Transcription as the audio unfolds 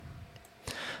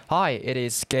Hi, it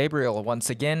is Gabriel once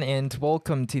again, and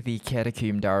welcome to the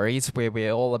Catacomb Diaries, where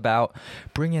we're all about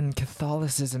bringing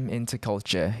Catholicism into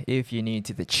culture. If you're new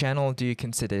to the channel, do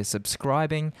consider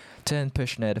subscribing, turn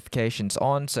push notifications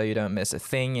on so you don't miss a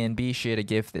thing, and be sure to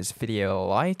give this video a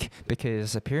like,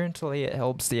 because apparently it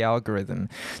helps the algorithm.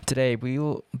 Today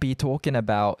we'll be talking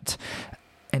about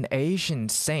an Asian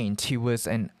saint who was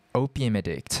an opium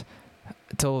addict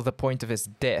till the point of his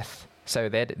death. So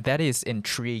that is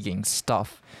intriguing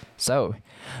stuff. So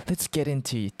let's get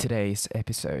into today's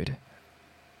episode.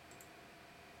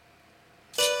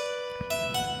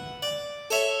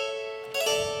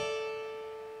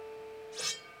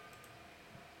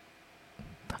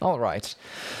 Alright,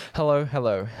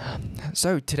 hello.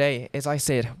 So today, as I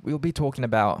said, we'll be talking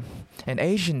about an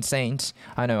Asian saint,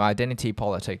 I know, identity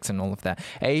politics and all of that,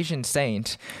 Asian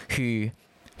saint who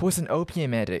was an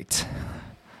opium addict.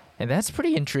 And that's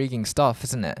pretty intriguing stuff,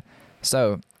 isn't it?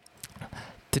 So,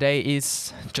 today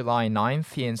is July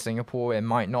 9th here in Singapore. It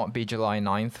might not be July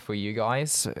 9th for you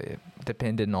guys,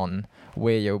 depending on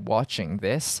where you're watching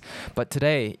this. But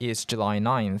today is July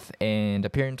 9th, and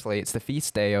apparently it's the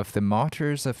feast day of the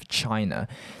Martyrs of China.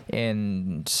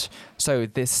 And so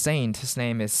this saint, his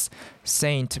name is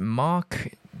Saint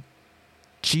Mark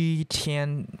Ji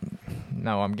Tianxiang.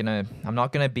 No, I'm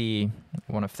not gonna be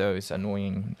one of those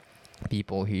annoying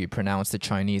people who pronounce the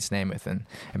Chinese name with an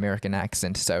American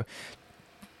accent. So,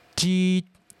 Ji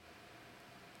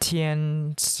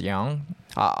Tianxiang.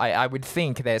 I would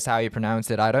think that's how you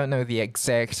pronounce it. I don't know the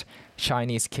exact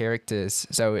Chinese characters,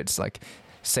 so it's like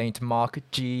Saint Mark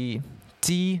Ji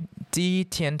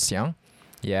Tianxiang.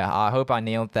 Yeah, I hope I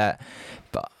nailed that.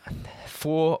 But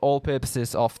for all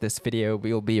purposes of this video,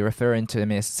 we'll be referring to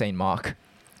him as Saint Mark.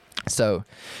 So,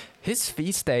 his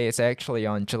feast day is actually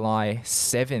on July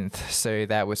 7th, so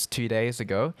that was 2 days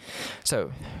ago.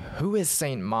 So, who is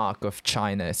Saint Mark of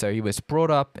China? So, he was brought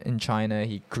up in China,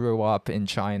 he grew up in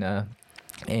China,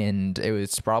 and it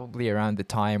was probably around the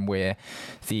time where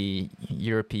the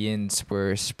Europeans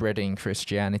were spreading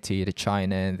Christianity to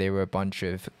China, and there were a bunch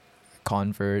of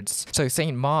converts. So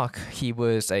Saint Mark, he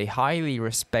was a highly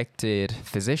respected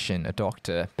physician, a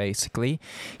doctor basically.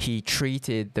 He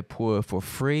treated the poor for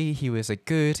free. He was a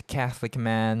good Catholic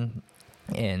man,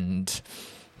 and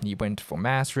he went for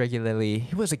mass regularly.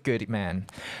 He was a good man.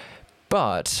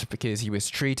 But because he was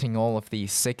treating all of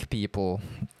these sick people,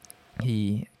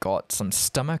 he got some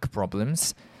stomach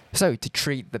problems. So, to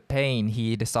treat the pain,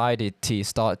 he decided to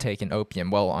start taking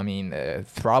opium. Well, I mean,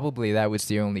 probably that was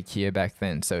the only cure back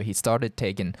then. So, he started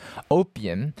taking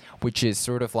opium, which is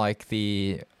sort of like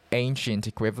the ancient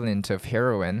equivalent of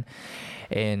heroin,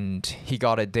 and he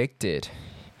got addicted.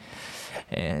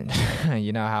 And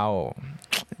you know how,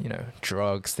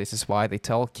 drugs, this is why they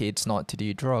tell kids not to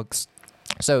do drugs.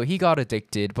 So he got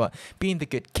addicted, but being the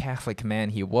good Catholic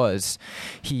man he was,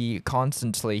 he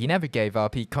never gave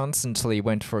up. He constantly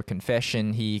went for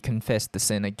confession. He confessed the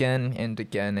sin again and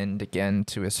again and again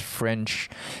to his French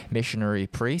missionary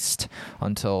priest,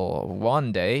 until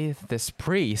one day this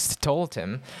priest told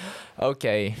him,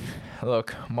 okay,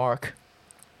 look, Mark,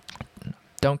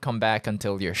 don't come back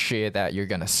until you're sure that you're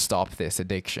going to stop this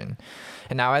addiction.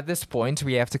 And now at this point,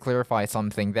 we have to clarify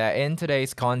something, that in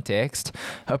today's context,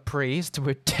 a priest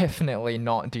would definitely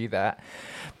not do that.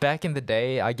 Back in the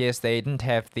day, I guess they didn't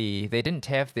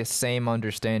have this same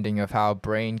understanding of how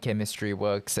brain chemistry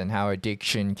works and how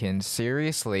addiction can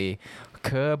seriously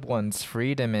curb one's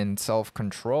freedom and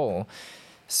self-control.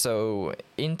 So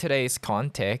in today's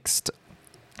context,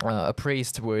 a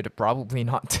priest would probably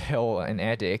not tell an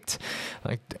addict,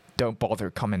 like, don't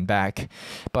bother coming back.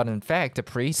 But in fact, a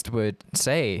priest would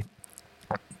say,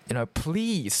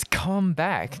 please come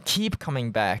back, keep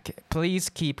coming back, please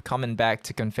keep coming back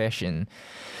to confession.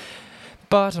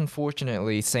 But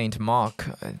unfortunately, Saint Mark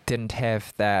didn't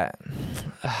have that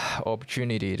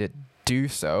opportunity to do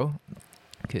so,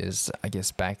 because I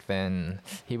guess back then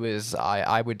he was,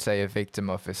 I would say, a victim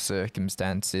of his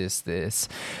circumstances. This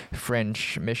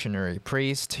French missionary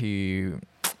priest who,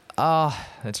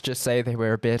 let's just say they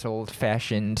were a bit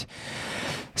old-fashioned.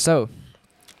 So,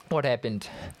 what happened?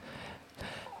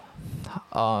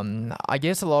 I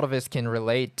guess a lot of us can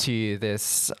relate to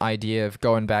this idea of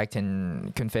going back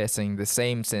and confessing the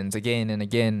same sins again and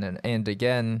again and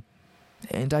again.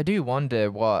 And I do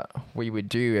wonder what we would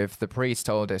do if the priest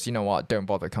told us, you know what, don't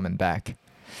bother coming back.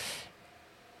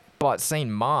 But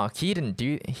Saint Mark, he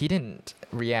didn't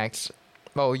react.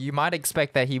 Well, you might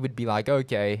expect that he would be like,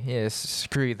 okay, yes,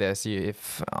 screw this.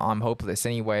 If I'm hopeless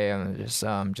anyway,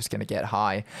 I'm just gonna get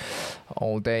high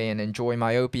all day and enjoy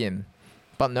my opium.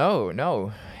 But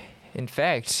no. In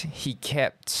fact, he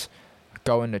kept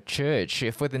going to church.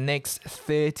 For the next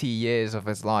 30 years of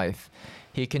his life,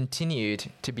 he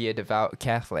continued to be a devout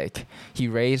Catholic. He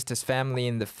raised his family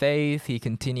in the faith. He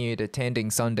continued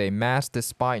attending Sunday Mass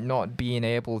despite not being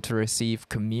able to receive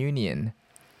communion.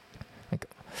 Like,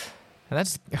 and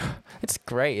it's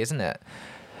great, isn't it?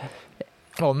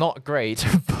 Well, not great,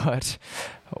 but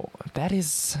that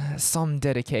is some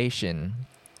dedication.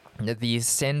 The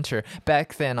center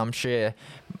back then, I'm sure,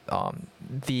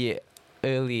 the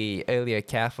earlier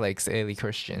Catholics, early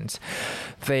Christians,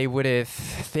 they would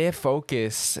have their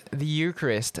focus, the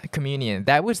Eucharist, communion.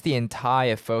 That was the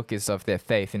entire focus of their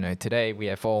faith. Today we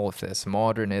have all of this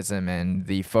modernism, and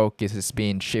the focus is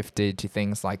being shifted to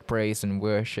things like praise and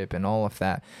worship and all of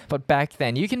that. But back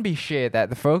then, you can be sure that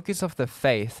the focus of the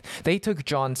faith, they took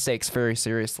John 6 very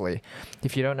seriously.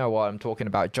 If you don't know what I'm talking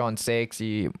about, John 6,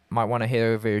 you might want to head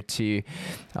over to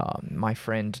my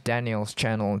friend Daniel's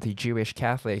channel, The Jewish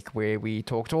Catholic, where we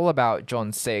talked all about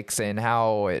John 6 and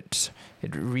how it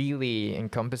really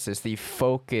encompasses the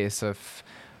focus of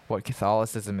what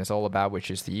Catholicism is all about, which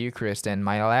is the Eucharist. And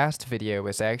my last video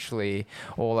was actually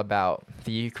all about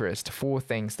the Eucharist, 4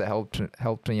 things that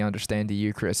helped me understand the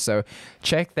Eucharist. So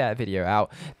check that video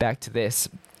out. Back to this.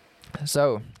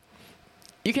 So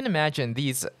you can imagine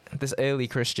this early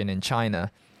Christian in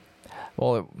China.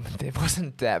 Well, it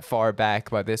wasn't that far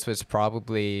back, but this was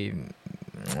probably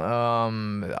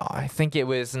I think it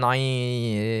was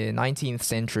 19th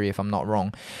century, if I'm not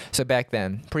wrong. So back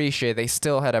then, pretty sure they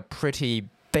still had a pretty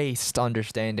based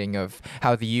understanding of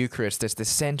how the Eucharist is the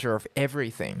center of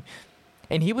everything.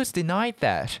 And he was denied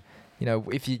that.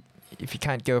 If you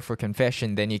can't go for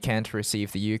confession, then you can't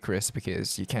receive the Eucharist,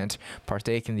 because you can't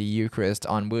partake in the Eucharist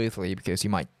unworthily because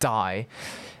you might die.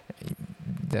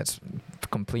 That's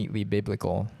completely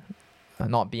biblical.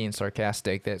 Not being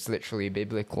sarcastic, that's literally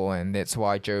biblical, and that's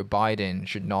why Joe Biden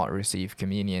should not receive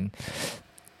communion.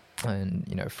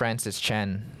 And Francis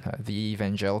Chan, the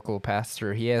evangelical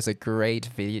pastor, he has a great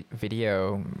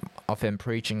video of him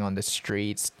preaching on the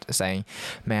streets saying,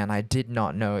 "Man, I did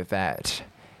not know that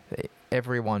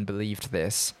everyone believed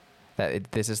this,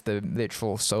 that this is the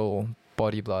literal soul,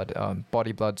 body, blood,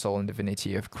 soul, and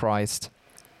divinity of Christ.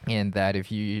 And that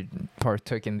if you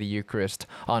partook in the Eucharist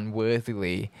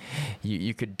unworthily,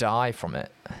 you could die from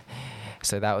it."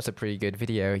 So that was a pretty good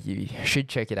video. You should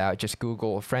check it out. Just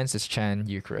Google Francis Chan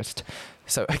Eucharist.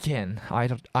 So again,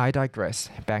 I digress.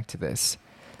 Back to this.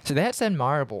 So that's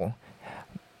admirable.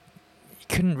 He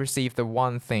couldn't receive the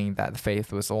one thing that the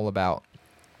faith was all about.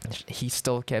 He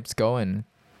still kept going.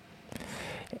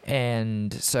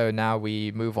 And so now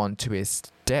we move on to his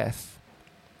death.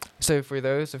 So for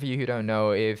those of you who don't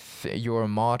know, if you're a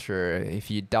martyr,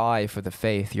 if you die for the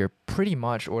faith, you're pretty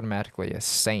much automatically a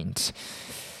saint.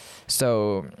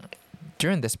 So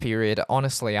during this period,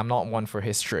 honestly, I'm not one for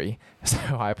history, so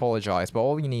I apologize, but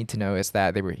all you need to know is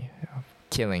that they were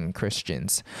killing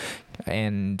Christians.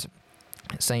 And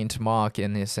Saint Mark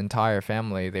and his entire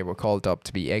family, they were called up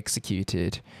to be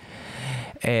executed.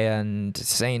 And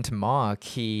Saint Mark,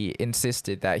 he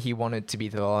insisted that he wanted to be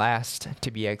the last to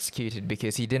be executed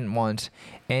because he didn't want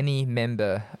any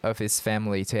member of his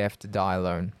family to have to die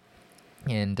alone.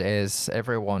 And as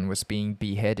everyone was being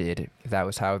beheaded, that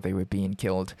was how they were being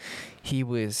killed. He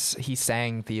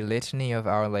sang the Litany of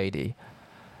Our Lady.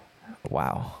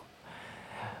 Wow.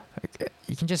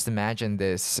 You can just imagine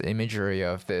this imagery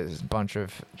of this bunch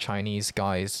of Chinese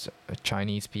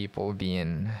people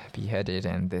being beheaded,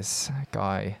 and this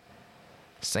guy,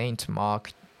 Saint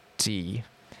Mark Ji,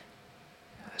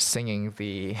 singing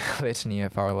the Litany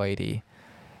of Our Lady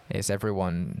as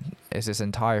his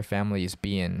entire family is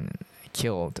being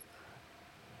killed.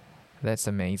 That's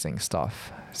amazing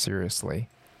stuff, seriously.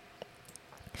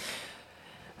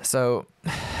 So,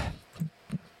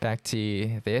 back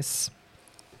to this.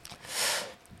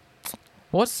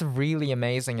 What's really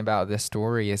amazing about this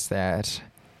story is that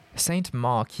Saint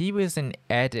Mark, he was an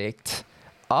addict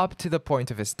up to the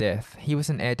point of his death. He was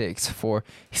an addict for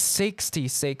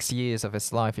 66 years of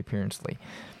his life, apparently.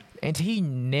 And he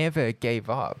never gave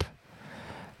up.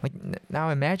 Now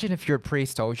imagine if your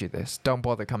priest told you this, don't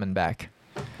bother coming back.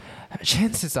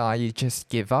 Chances are you just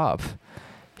give up.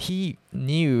 Saint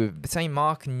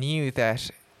Mark knew that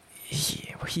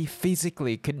he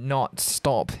physically could not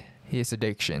stop his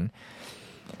addiction.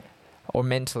 Or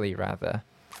mentally, rather.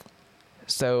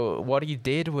 So what he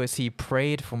did was he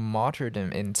prayed for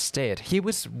martyrdom instead. He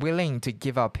was willing to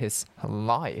give up his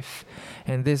life.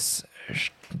 And this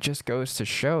just goes to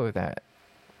show that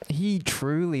he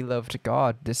truly loved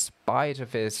God despite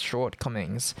of his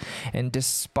shortcomings and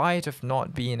despite of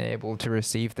not being able to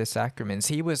receive the sacraments.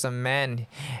 He was a man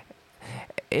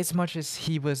as much as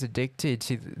he was addicted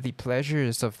to the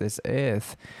pleasures of this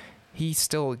earth, he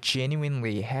still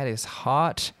genuinely had his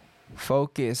heart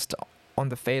focused on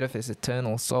the fate of his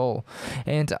eternal soul.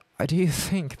 And I do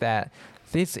think that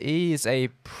this is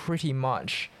pretty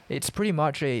much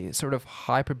a sort of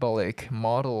hyperbolic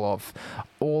model of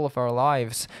all of our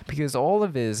lives, because all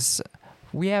of us,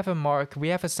 we have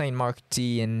a Saint Mark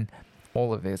D in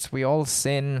all of us. We all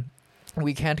sin.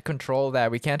 We can't control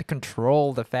that. We can't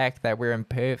control the fact that we're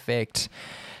imperfect.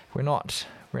 We're not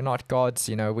gods,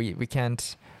 we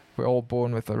can't. We're all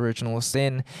born with original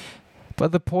sin.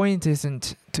 But the point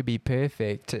isn't to be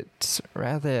perfect. It's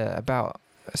rather about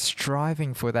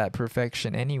striving for that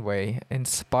perfection anyway, in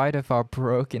spite of our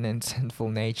broken and sinful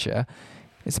nature.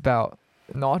 It's about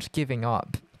not giving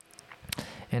up.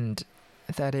 And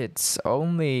that it's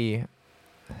only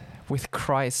with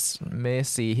Christ's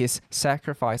mercy, his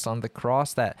sacrifice on the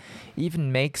cross, that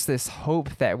even makes this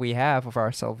hope that we have of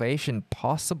our salvation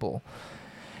possible.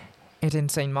 And in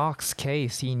St. Mark's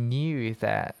case, he knew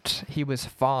that he was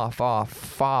far, far,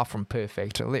 far from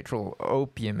perfect, a literal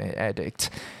opium addict.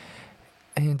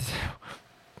 And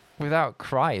without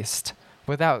Christ,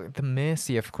 without the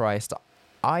mercy of Christ,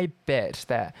 I bet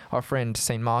that our friend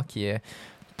St. Mark here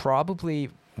probably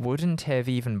wouldn't have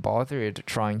even bothered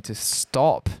trying to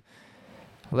stop,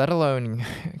 let alone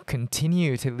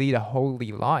continue to lead a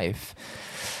holy life.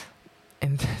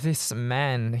 And this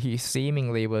man, he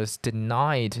seemingly was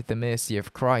denied the mercy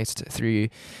of Christ through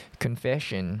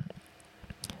confession.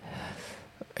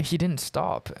 He didn't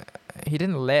stop. He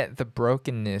didn't let the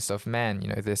brokenness of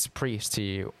man, this priest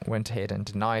who went ahead and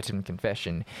denied him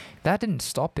confession, that didn't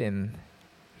stop him.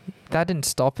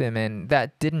 And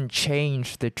that didn't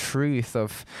change the truth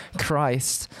of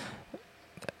Christ's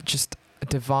just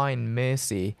divine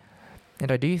mercy.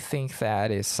 And I do think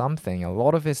that is something a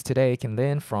lot of us today can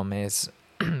learn from, is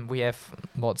we have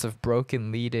lots of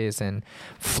broken leaders and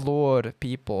flawed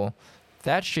people.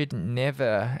 That should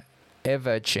never,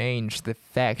 ever change the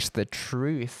fact, the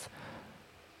truth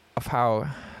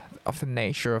of the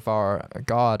nature of our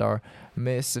God, our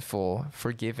merciful,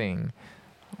 forgiving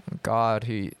God,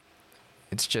 who,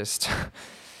 it's just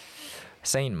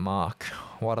Saint Mark,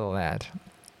 what a lad.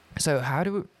 So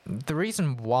the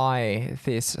reason why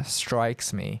this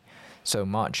strikes me so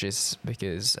much is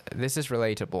because this is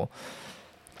relatable.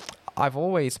 I've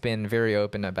always been very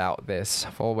open about this.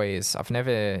 I've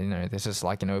never, this is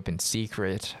like an open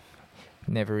secret.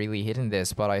 Never really hidden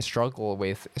this, but I struggle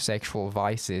with sexual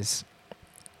vices.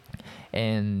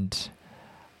 And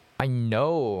I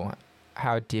know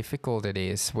how difficult it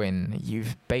is when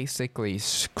you've basically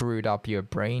screwed up your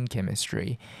brain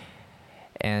chemistry.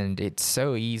 And it's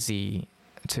so easy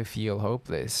to feel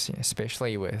hopeless,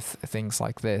 especially with things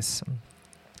like this.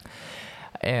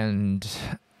 And,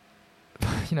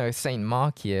 Saint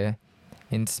Mark here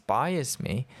inspires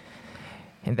me.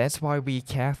 And that's why we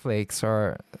Catholics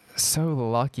are so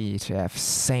lucky to have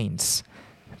saints.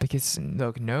 Because,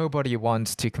 look, nobody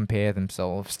wants to compare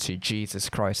themselves to Jesus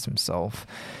Christ himself.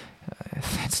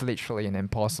 That's literally an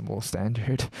impossible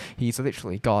standard. He's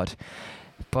literally God.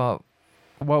 But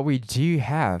what we do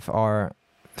have are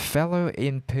fellow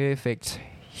imperfect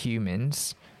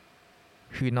humans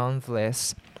who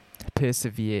nonetheless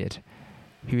persevered,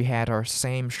 who had our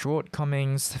same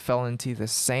shortcomings, fell into the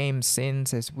same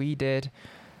sins as we did,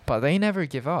 but they never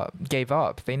gave up.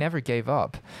 They never gave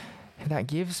up. And that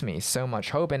gives me so much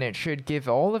hope, and it should give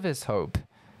all of us hope.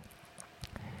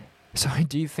 So I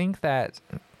do think that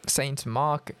Saint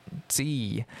Mark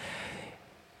D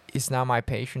is now my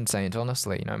patron saint,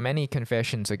 honestly. Many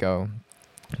confessions ago,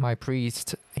 my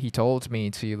priest, he told me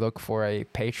to look for a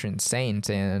patron saint,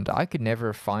 and I could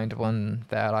never find one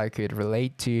that I could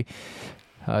relate to.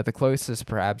 The closest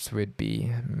perhaps would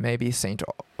be maybe Saint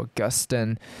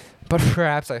Augustine, but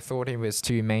perhaps I thought he was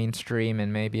too mainstream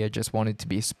and maybe I just wanted to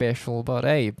be special. But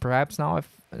hey, perhaps now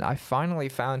I finally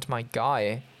found my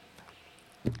guy.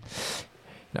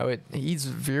 He's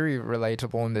very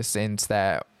relatable in the sense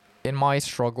that in my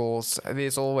struggles,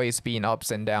 there's always been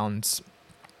ups and downs.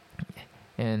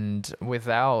 And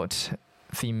without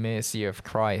the mercy of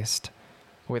Christ,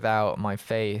 without my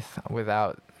faith,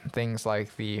 without things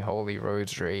like the Holy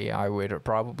Rosary, I would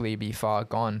probably be far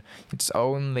gone. It's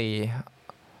only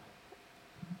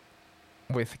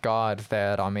with God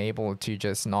that I'm able to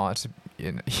just not,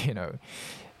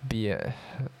 be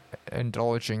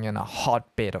indulging in a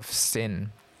hotbed of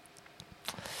sin.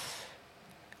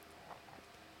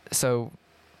 So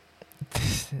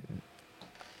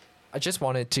I just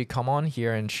wanted to come on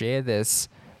here and share this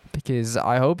because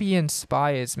I hope he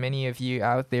inspires many of you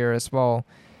out there as well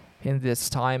in this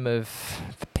time of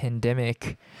the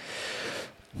pandemic.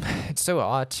 it's so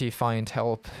hard to find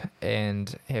help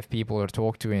and have people to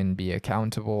talk to and be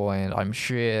accountable. And I'm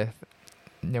sure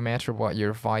no matter what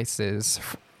your vice is,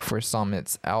 for some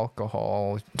it's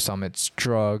alcohol, some it's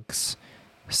drugs,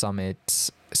 some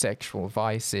it's sexual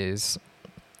vices.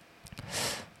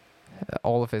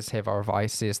 All of us have our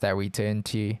vices that we turn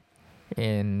to,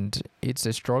 and it's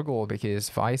a struggle because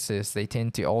vices, they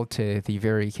tend to alter the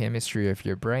very chemistry of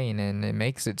your brain, and it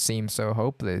makes it seem so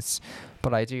hopeless.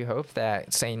 But I do hope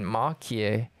that Saint Mark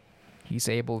here, he's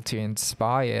able to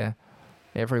inspire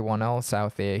everyone else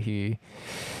out there who's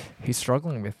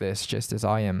struggling with this just as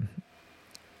I am,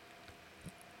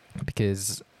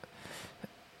 because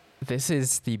this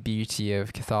is the beauty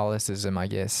of Catholicism, I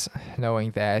guess,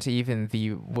 knowing that even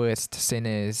the worst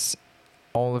sinners,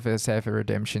 all of us have a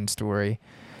redemption story.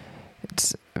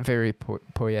 It's very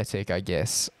poetic, I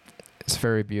guess. It's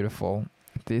very beautiful.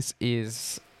 This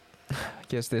is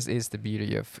the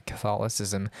beauty of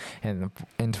Catholicism,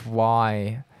 and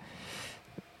why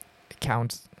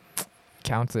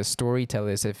countless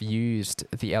storytellers have used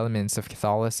the elements of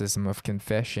Catholicism, of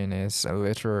confession, as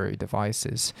literary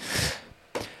devices.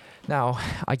 Now,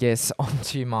 I guess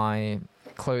onto my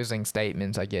closing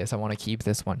statements. I guess I want to keep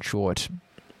this one short.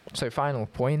 So, final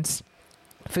points.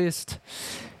 First,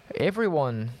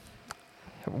 everyone,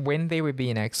 when they were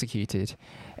being executed,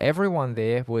 everyone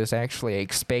there was actually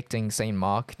expecting Saint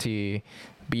Mark to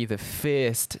be the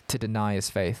first to deny his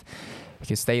faith,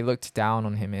 because they looked down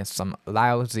on him as some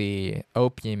lousy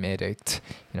opium addict.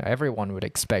 Everyone would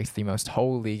expect the most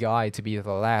holy guy to be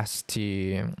the last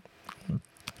to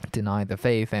deny the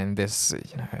faith, and this,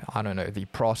 the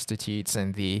prostitutes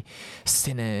and the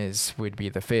sinners would be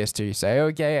the first to say,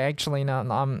 okay, actually, no,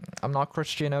 I'm not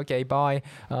Christian, okay, bye,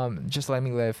 just let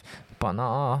me live. But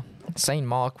nah, Saint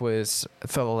Mark was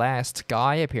the last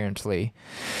guy, apparently.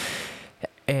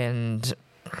 And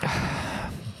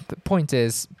the point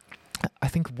is, I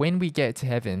think when we get to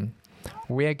heaven,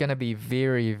 we're going to be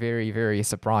very, very, very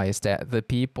surprised at the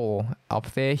people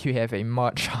up there who have a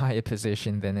much higher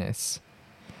position than us.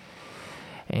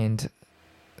 And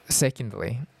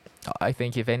secondly, I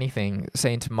think if anything,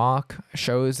 Saint Mark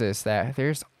shows us that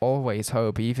there's always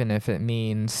hope, even if it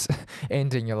means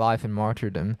ending your life in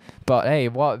martyrdom. But hey,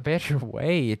 what better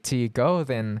way to go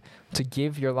than to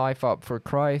give your life up for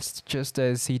Christ, just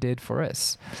as he did for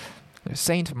us?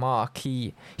 Saint Mark,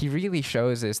 he really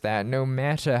shows us that no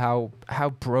matter how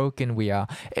broken we are,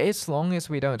 as long as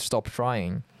we don't stop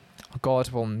trying,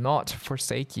 God will not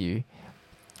forsake you.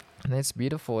 And that's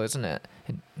beautiful, isn't it?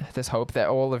 This hope that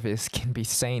all of us can be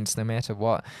saints no matter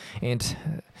what. And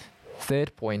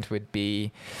third point would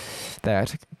be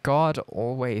that God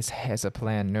always has a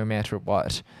plan no matter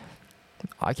what.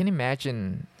 I can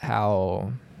imagine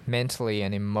how mentally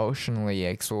and emotionally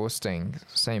exhausting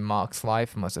St. Mark's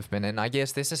life must have been. And I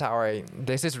guess this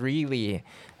is really,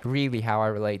 really how I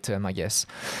relate to him, I guess.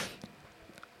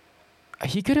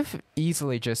 He could have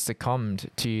easily just succumbed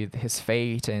to his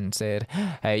fate and said,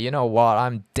 hey, you know what,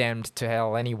 I'm damned to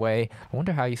hell anyway. I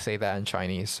wonder how you say that in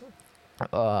Chinese.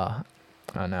 Oh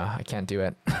no, I can't do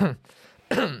it.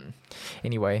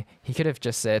 Anyway, he could have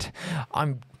just said,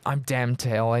 I'm damned to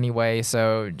hell anyway,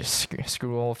 so just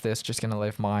screw all of this, just gonna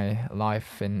live my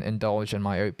life and indulge in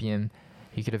my opium.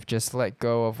 He could have just let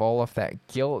go of all of that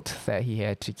guilt that he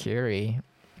had to carry.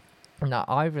 Now,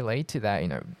 I relate to that,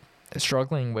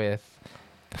 struggling with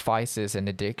vices and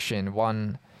addiction.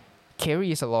 One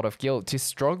carries a lot of guilt. To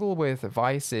struggle with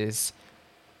vices,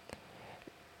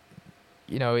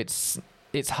 it's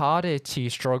harder to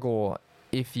struggle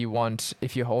if you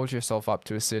hold yourself up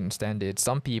to a certain standard.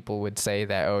 Some people would say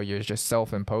that, oh, you're just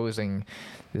self-imposing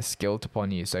this guilt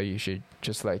upon you, so you should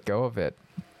just let go of it.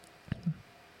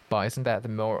 But isn't that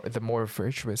the more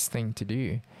virtuous thing to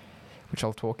do? Which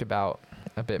I'll talk about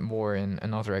a bit more in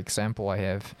another example I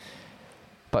have.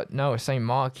 But no, St.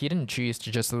 Mark, he didn't choose to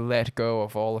just let go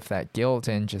of all of that guilt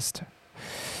and just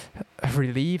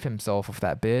relieve himself of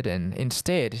that burden.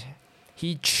 Instead,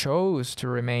 he chose to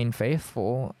remain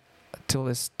faithful till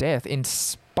his death, in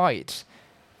spite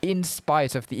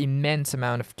of the immense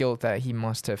amount of guilt that he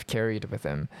must have carried with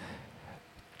him.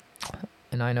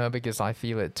 And I know because I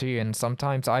feel it too, and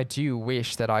sometimes I do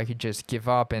wish that I could just give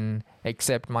up and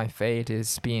accept my fate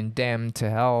as being damned to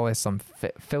hell as some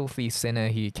filthy sinner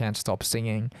who can't stop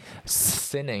sinning.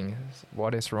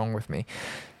 What is wrong with me?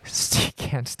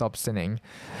 Can't stop sinning.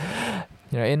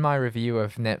 In my review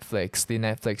of Netflix, the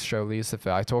Netflix show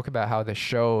Lucifer, I talk about how the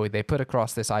show, they put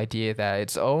across this idea that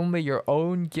it's only your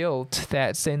own guilt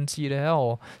that sends you to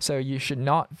hell. So you should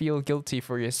not feel guilty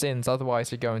for your sins,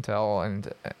 otherwise you're going to hell.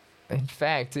 And in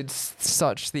fact, it's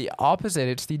such the opposite.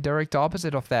 It's the direct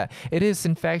opposite of that. It is,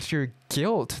 in fact, your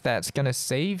guilt that's going to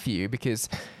save you, because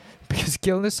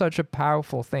guilt is such a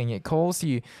powerful thing. It calls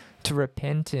you to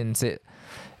repentance. It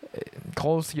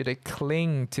calls you to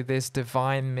cling to this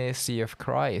divine mercy of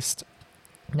Christ.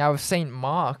 Now, with Saint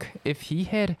Mark, if he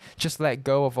had just let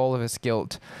go of all of his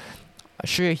guilt,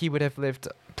 sure, he would have lived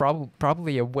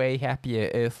probably a way happier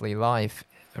earthly life,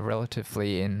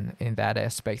 relatively in that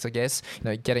aspect, I guess,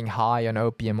 getting high on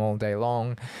opium all day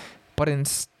long. But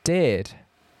instead,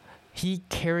 he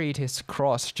carried his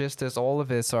cross just as all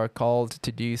of us are called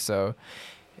to do so.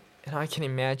 And I can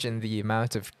imagine the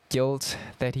amount of guilt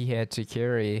that he had to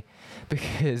carry,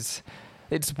 because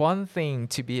it's one thing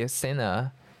to be a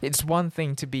sinner. It's one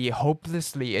thing to be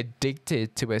hopelessly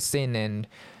addicted to a sin and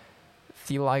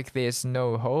feel like there's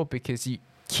no hope because you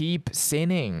keep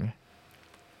sinning.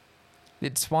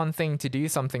 It's one thing to do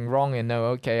something wrong and know,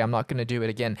 okay, I'm not going to do it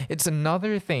again. It's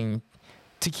another thing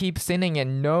to keep sinning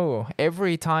and know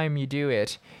every time you do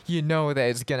it, you know that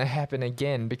it's going to happen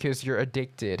again because you're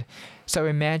addicted. So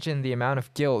imagine the amount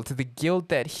of guilt. The guilt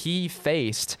that he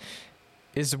faced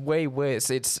is way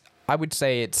worse. I would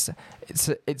say it's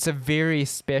a very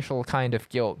special kind of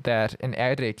guilt that an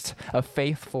addict, a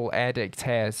faithful addict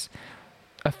has.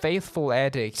 A faithful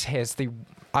addict has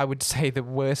I would say, the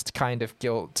worst kind of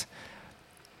guilt.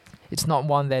 It's not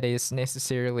one that is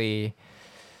necessarily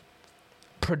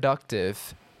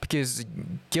productive, because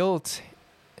guilt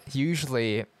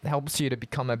usually helps you to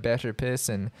become a better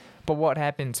person. But what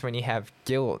happens when you have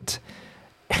guilt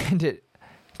and it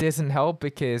doesn't help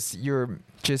because you're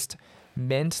just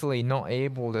mentally not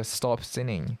able to stop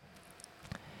sinning?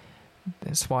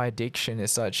 That's why addiction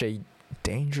is such a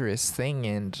dangerous thing,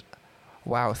 and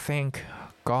wow, thank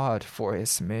God for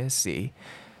his mercy.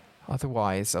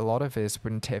 Otherwise, a lot of us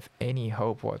wouldn't have any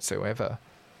hope whatsoever.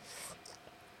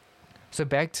 So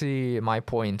back to my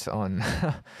point on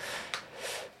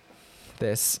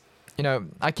this.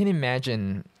 I can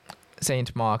imagine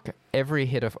Saint Mark, every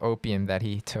hit of opium that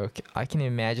he took, I can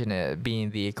imagine it being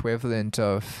the equivalent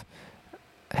of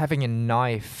having a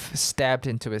knife stabbed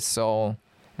into his soul.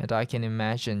 And I can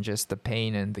imagine just the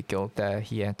pain and the guilt that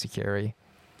he had to carry.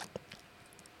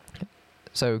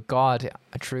 So God,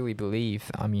 I truly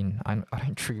believe, I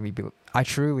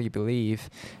truly believe,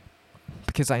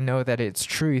 because I know that it's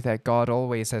true that God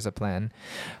always has a plan.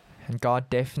 And God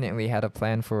definitely had a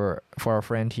plan for our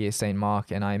friend here, Saint Mark.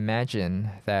 And I imagine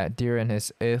that during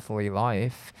his earthly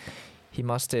life, he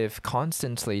must have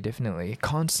constantly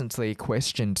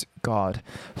questioned God.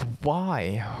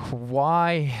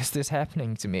 Why is this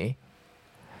happening to me?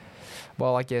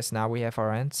 Well, I guess now we have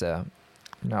our answer.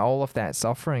 All of that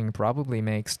suffering probably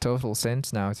makes total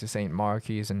sense now to Saint Mark,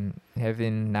 who's in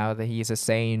heaven now that he's a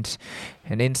saint,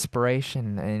 an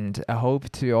inspiration and a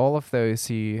hope to all of those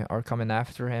who are coming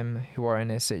after him, who are in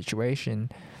his situation.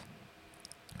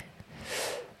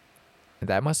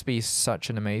 That must be such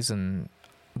an amazing...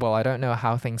 Well, I don't know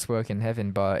how things work in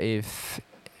heaven, but if,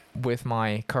 with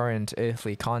my current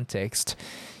earthly context,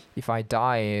 if I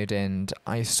died and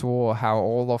I saw how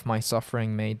all of my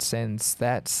suffering made sense,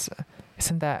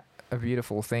 isn't that a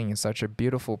beautiful thing? Such a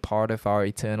beautiful part of our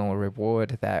eternal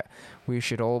reward that we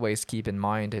should always keep in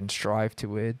mind and strive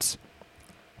towards.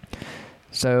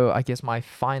 So I guess my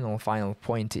final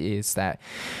point is that,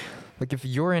 if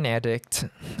you're an addict,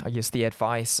 I guess the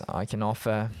advice I can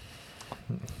offer,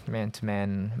 man to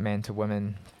man, man to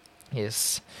woman,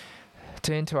 is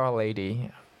turn to Our Lady.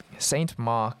 Saint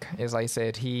Mark, as I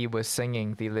said, he was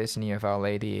singing the Litany of Our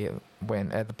Lady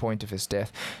when at the point of his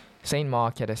death. Saint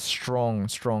Mark had a strong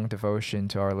devotion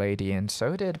to Our Lady, and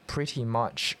so did pretty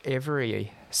much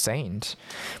every saint,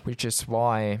 which is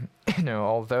why,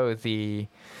 although the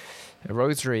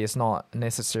Rosary is not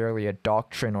necessarily a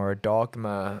doctrine or a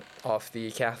dogma of the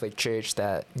Catholic Church,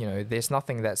 that, there's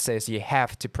nothing that says you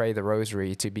have to pray the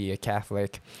Rosary to be a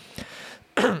Catholic.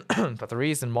 But the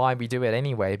reason why we do it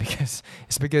anyway, because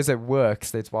it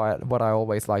works. That's what I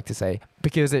always like to say.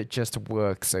 Because it just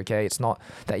works, okay? It's not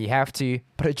that you have to,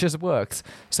 but it just works.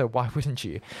 So why wouldn't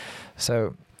you?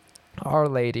 So Our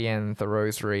Lady and the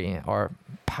Rosary are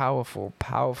powerful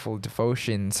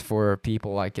devotions for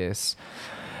people like us.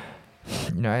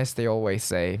 As they always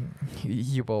say,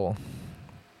 you will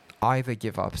either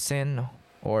give up sin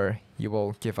or you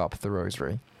will give up the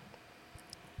Rosary.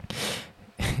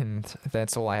 And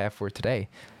that's all I have for today.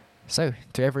 So,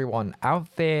 to everyone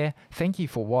out there, thank you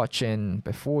for watching.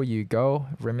 Before you go,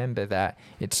 remember that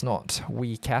it's not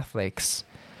we Catholics.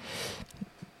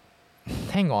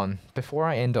 Hang on, before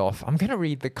I end off, I'm going to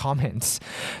read the comments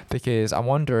because I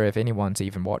wonder if anyone's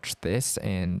even watched this,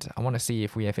 and I want to see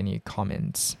if we have any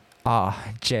comments.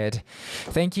 Jed.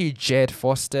 Thank you, Jed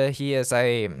Foster. He's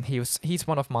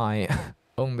one of my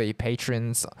only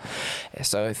patrons.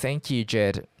 So thank you,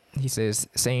 Jed. He says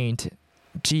Saint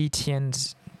Ji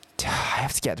Tianxiang. I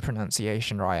have to get the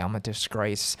pronunciation right. I'm a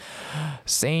disgrace.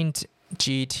 Saint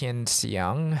Ji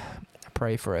Tianxiang,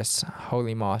 pray for us.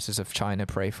 Holy Masters of China,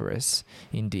 pray for us.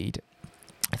 Indeed.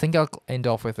 I think I'll end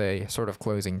off with a sort of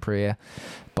closing prayer.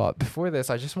 But before this,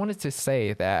 I just wanted to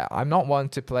say that I'm not one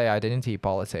to play identity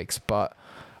politics, but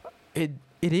it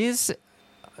is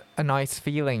a nice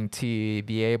feeling to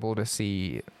be able to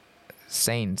see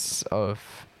saints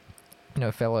of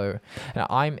fellow. Now,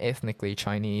 I'm ethnically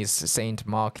Chinese. Saint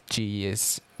Mark Ji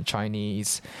is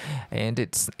Chinese, and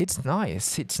it's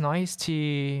nice. It's nice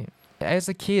to. As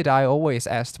a kid, I always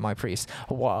asked my priest,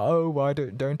 "Wow, why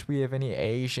don't we have any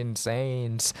Asian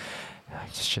saints?"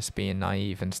 Just being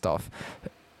naive and stuff.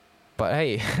 But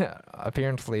hey,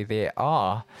 apparently there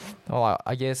are. Well,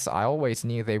 I guess I always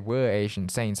knew there were Asian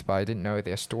saints, but I didn't know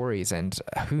their stories. And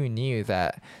who knew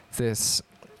that this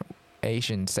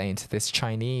Asian saint, this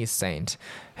Chinese saint,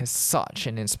 has such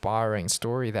an inspiring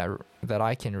story that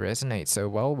I can resonate so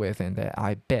well with, and that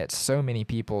I bet so many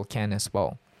people can as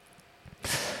well.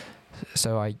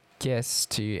 So I guess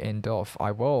to end off,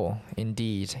 I will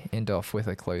indeed end off with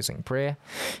a closing prayer.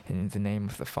 In the name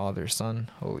of the Father, Son,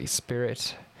 Holy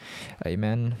Spirit.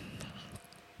 Amen.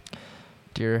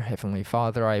 Dear Heavenly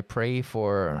Father, I pray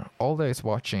for all those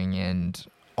watching and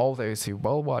all those who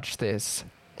will watch this.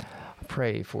 I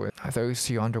pray for those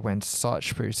who underwent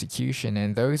such persecution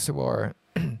and those who are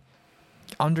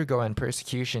undergoing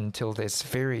persecution till this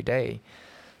very day.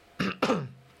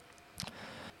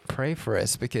 Pray for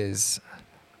us, because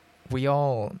we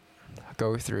all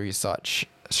go through such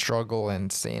struggle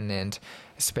and sin, and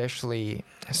especially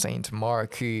Saint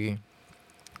Mark, who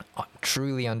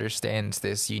truly understands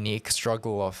this unique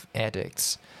struggle of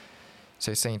addicts.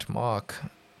 So Saint Mark,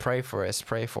 pray for us,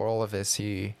 pray for all of us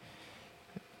who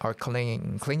are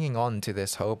clinging on to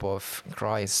this hope of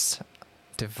Christ's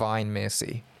divine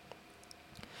mercy.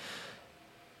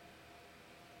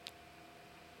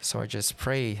 So I just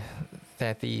pray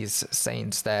that these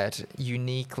saints that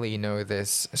uniquely know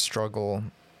this struggle,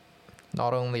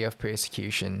 not only of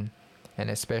persecution,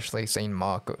 and especially Saint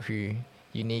Mark, who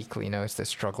uniquely knows the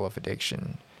struggle of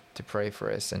addiction, to pray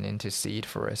for us and intercede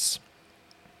for us.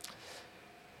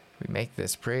 We make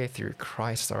this prayer through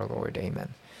Christ our Lord.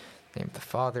 Amen. In the name of the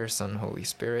Father, Son, Holy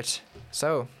Spirit.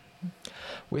 So,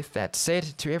 with that said,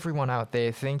 to everyone out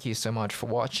there, thank you so much for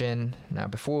watching. Now,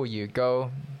 before you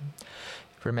go,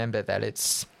 remember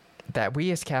that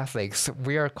we as Catholics,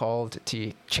 we are called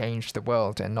to change the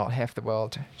world and not have the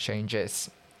world change us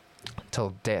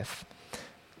till death.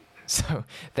 So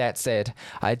that said,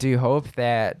 I do hope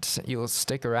that you'll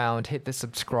stick around, hit the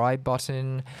subscribe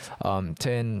button,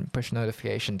 turn push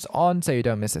notifications on so you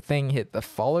don't miss a thing, hit the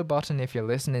follow button if you're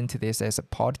listening to this as a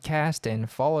podcast, and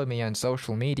follow me on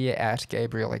social media at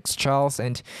Gabriel X Charles.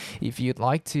 And if you'd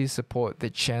like to support the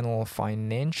channel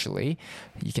financially,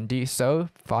 you can do so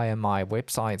via my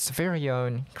website's very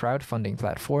own crowdfunding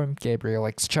platform,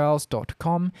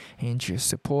 GabrielXCharles.com, and your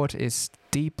support is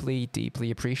deeply, deeply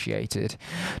appreciated.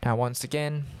 Now, once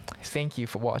again, thank you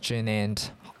for watching, and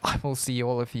I will see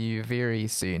all of you very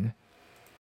soon.